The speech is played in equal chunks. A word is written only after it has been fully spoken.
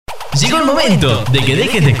Llegó el momento de que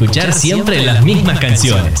dejes de escuchar siempre las mismas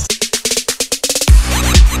canciones.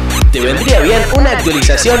 Te vendría bien una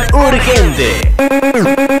actualización urgente.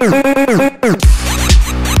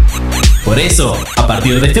 Por eso, a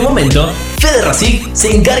partir de este momento, Fede Racik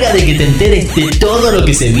se encarga de que te enteres de todo lo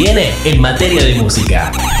que se viene en materia de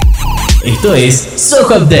música. Esto es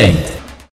SOHO Update.